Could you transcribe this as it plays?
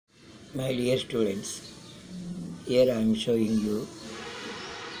My dear students, here I am showing you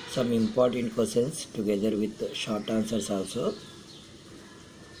some important questions together with short answers also.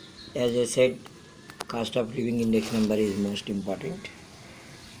 As I said, cost of living index number is most important.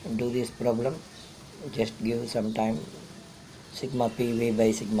 Do this problem, just give some time, sigma PV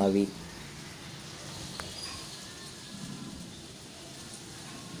by sigma V.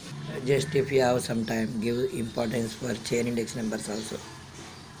 Just if you have some time, give importance for chain index numbers also.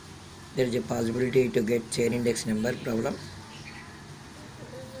 There is a possibility to get chain index number problem.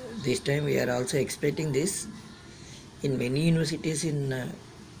 This time we are also expecting this in many universities in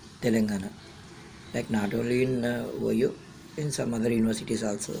Telangana, like not only in OU, in some other universities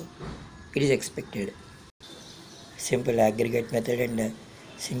also, it is expected. Simple aggregate method and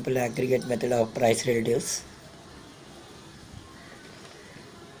simple aggregate method of price relatives.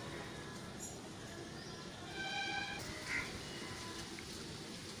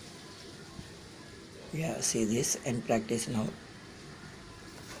 Yeah, see this and practice now.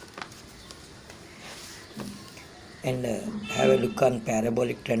 And have a look on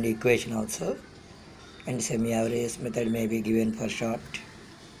parabolic trend equation also, and semi-average method may be given for short.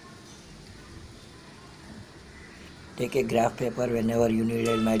 Take a graph paper whenever you need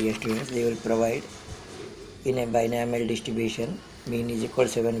it, my dear students. They will provide in a binomial distribution, mean is equal to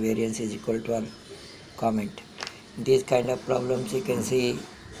 7, variance is equal to 12. Comment. These kind of problems you can see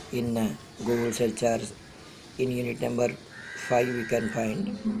in Google search or in unit number 5 we can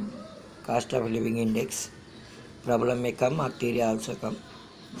find cost of living index. Problem may come or theory also come.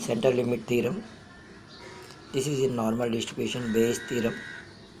 Center limit theorem. This is in normal distribution, Bayes theorem,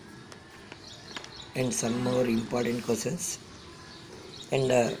 and some more important questions.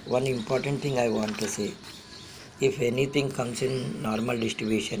 And one important thing I want to say, if anything comes in normal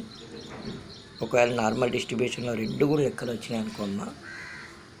distribution, ఒకవేళ normal డిస్ట్రిబ్యూషన్లో రెండు కూడా లెక్కలు వచ్చినాయి అనుకోమ్మా,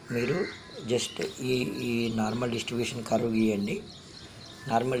 మీరు just ఈ normal distribution curve గీయండి.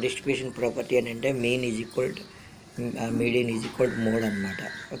 Normal distribution property ఏంటంటే mean is equal median is equal mode అనమాట.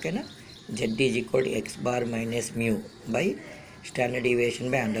 ఓకేనా? Z is equal X bar minus mu by standard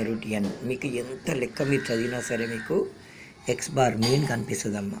deviation by under root ఎన్. మీకు ఎంత లెక్క మీరు చదివినా సరే మీకు ఎక్స్ బార్ మీన్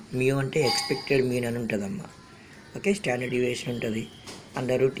కనిపిస్తుందమ్మా. మ్యూ అంటే ఎక్స్పెక్టెడ్ మీన్ అని ఉంటుందమ్మా. ఓకే, స్టాండర్డ్ డీవియేషన్ ఉంటుంది,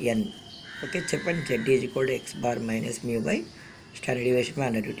 అండర్ రూట్ ఎన్. ఓకే, చెప్పండి. Z is equal to X bar minus mu by standard deviation by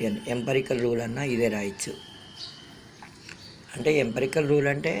under root N. Empirical rule అన్నా ఇదే రాయొచ్చు. అంటే ఎంపరికల్ రూల్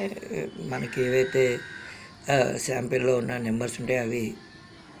అంటే మనకి ఏవైతే శాంపిల్లో ఉన్న నెంబర్స్ ఉంటాయో అవి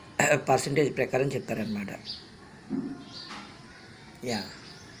పర్సంటేజ్ ప్రకారం చెప్తారనమాట. Yeah,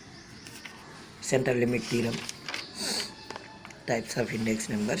 centre limit theorem, types of index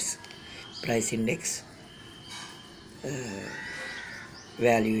numbers, price index,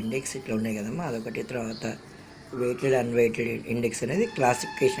 value index, ఇట్లా ఉన్నాయి కదమ్మా. అదొకటి. తర్వాత వెయిటెడ్ అన్వెయిటెడ్ ఇండెక్స్ అనేది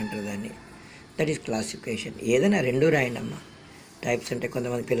క్లాసిఫికేషన్ అంటారు దాన్ని. That is classification. ఏదైనా రెండు రాయండి అమ్మా. టైప్స్ అంటే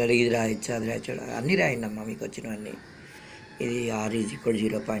కొంతమంది పిల్లలు ఇది రాయొచ్చు అది రాయొచ్చు, అన్నీ రాయండి అమ్మా మీకు వచ్చినవన్నీ. ఇది are is equal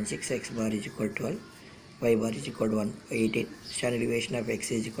 0.6, X bar is equal 12, y bar is equal to 18, standard deviation of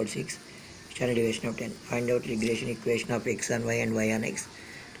x is equal to 6, standard deviation of 10. Find out regression equation of x on y and y on x.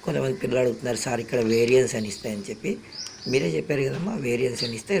 కొంతమంది పిల్లలు అడుగుతున్నారు, sir ఇక్కడ variance అని ఇస్తాయని చెప్పి. మీరే చెప్పారు కదమ్మా, వేరియన్స్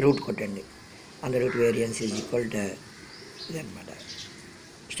అని ఇస్తే రూట్ కొట్టండి. Under root variance is equal to ఇదనమాట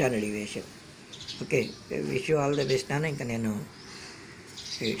standard deviation. Okay, wish you all the best నాన్న. ఇంకా నేను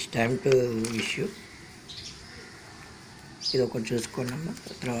it's time to wish you. ఇది ఒకటి చూసుకోండి అమ్మా.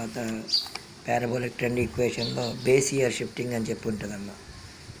 తర్వాత parabolic trend ఈక్వేషన్లో base year shifting అని చెప్పి ఉంటుందమ్మా.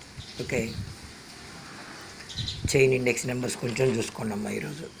 ఓకే, చైన్ ఇండెక్స్ నెంబర్స్ కొంచెం చూసుకోండి అమ్మా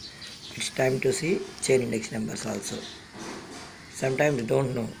ఈరోజు. It's time to see chain index numbers also. Some times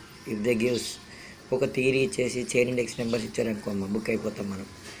don't know if they gives ఒక థియరీ ఇచ్చేసి చైన్ ఇండెక్స్ నెంబర్స్ ఇచ్చారనుకోమ్మా, బుక్ అయిపోతాం మనం.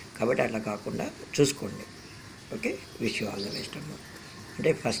 కాబట్టి అట్లా కాకుండా చూసుకోండి. Okay, wish you all the best అమ్మా.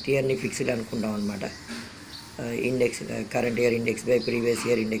 అంటే ఫస్ట్ ఇయర్ని ఫిక్స్డ్ అనుకుంటాం అనమాట. Index current year index by previous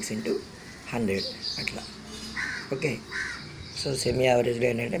year index into 100 అట్లా. ఓకే, సో సెమీ యావరేజ్లో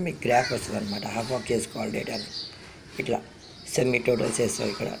ఏంటంటే మీకు గ్రాఫ్ వస్తుంది అనమాట. హాఫ్ ఆఫ్ చేసుకోవాలి డేటాను. ఇట్లా సెమీ టోటల్స్ వేస్తాం.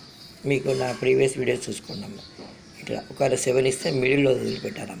 ఇక్కడ మీకు నా ప్రీవియస్ వీడియోస్ చూసుకోండి అమ్మ. ఇట్లా ఒకవేళ 7 ఇస్తే మిడిల్లో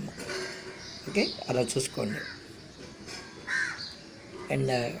వదిలిపెట్టాలమ్మ. ఓకే, అలా చూసుకోండి.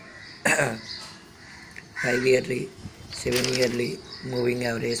 And 5 yearly 7 yearly moving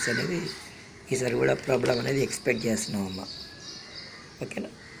average అనేది ఈసారి కూడా ప్రాబ్లం అనేది ఎక్స్పెక్ట్ చేస్తున్నాం అమ్మ. ఓకేనా?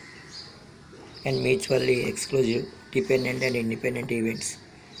 And mutually exclusive dependent and independent events.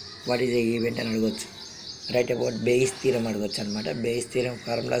 What is a event అని అడగవచ్చు. రైట్ అబౌట్ బేస్ థీరం అడగవచ్చు అనమాట. బేస్ థీరం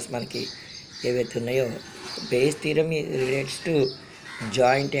ఫార్ములాస్ మనకి ఏవైతే ఉన్నాయో, base theorem relates to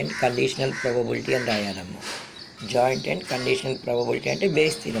joint and conditional probability అని రాయాలమ్మా. జాయింట్ అండ్ కండిషనల్ ప్రాబబిలిటీ అంటే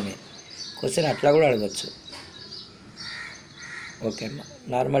బేస్ థీరమే. క్వశ్చన్ అట్లా కూడా అడగచ్చు. ఓకే అమ్మ.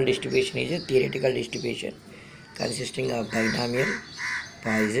 Normal distribution is a theoretical distribution consisting of binomial,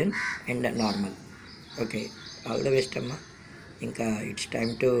 poison and normal. Okay, all the best అమ్మ. ఇంకా it's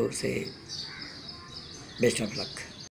time to say best of luck.